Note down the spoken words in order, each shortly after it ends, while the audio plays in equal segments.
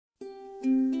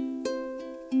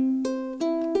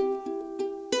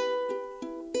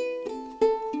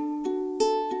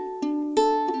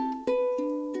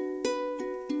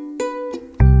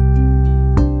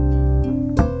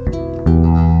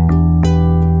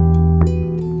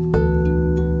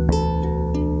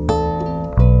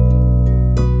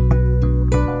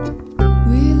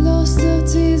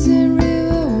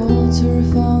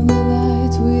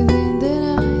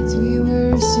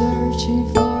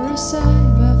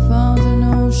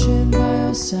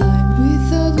first time. We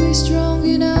thought we strong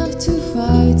enough to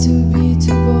fight, to be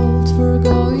too bold for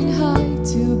going high,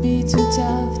 to be too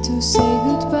tough to say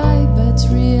goodbye, but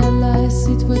realized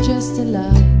it was just a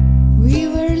lie. We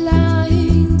were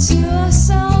lying to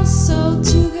ourselves, so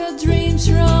took our dreams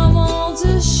from all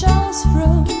the shows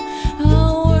from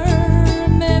our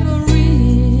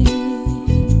memories.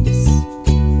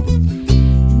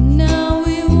 Now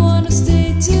we wanna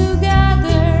stay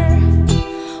together,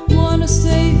 wanna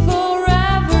stay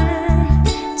forever,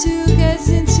 to get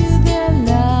into their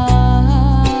lives.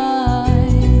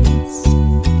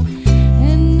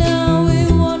 And now we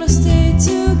wanna stay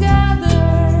together,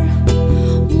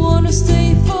 wanna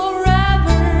stay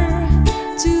forever,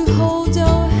 to hold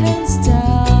our hands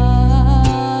tight.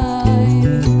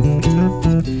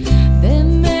 There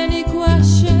are many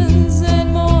questions and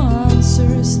more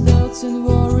answers, thoughts and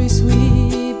worries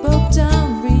we both down.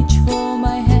 Reach for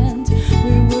my hand,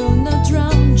 we will not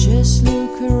drown, just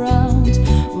look around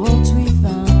what we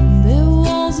found. The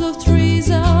walls of trees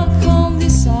are calmly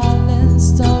silent,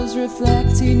 stars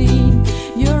reflecting in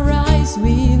your eyes.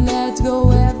 We let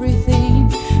go everything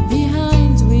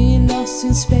behind, we lost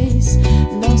in space,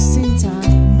 lost in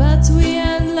time, but we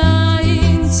are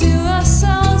lying to ourselves.